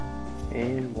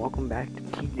And welcome back to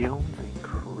T. Jones and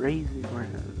Crazy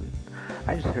Friends.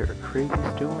 I just heard a crazy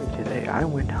story today. I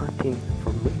went hunting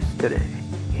for moose today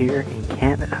here in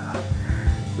Canada,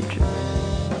 which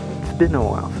it's been a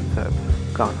while since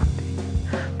I've gone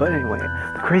hunting. But anyway,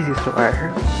 the craziest story I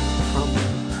heard from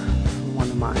one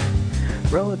of my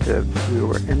relatives. We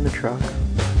were in the truck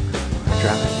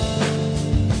driving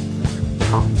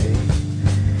Palm Bay,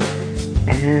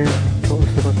 and he told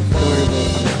us about the story about,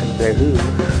 I'm not gonna say who,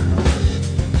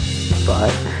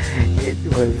 but it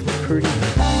was pretty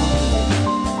funny.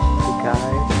 The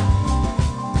guy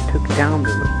took down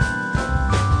the moose,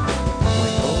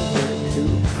 went over to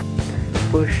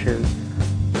bushes,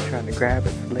 trying to grab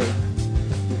its legs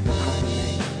with his hind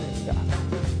legs, and got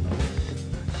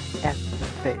at the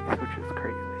face, which is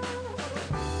crazy,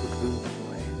 with booming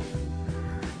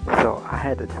waves. So I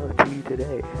had to tell it to you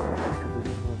today, because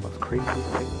this is one of the most craziest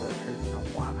things I've heard in a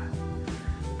while.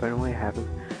 But anyway, have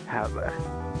a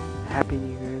Happy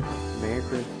New Year's, Merry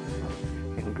Christmas,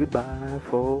 and goodbye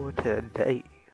for today.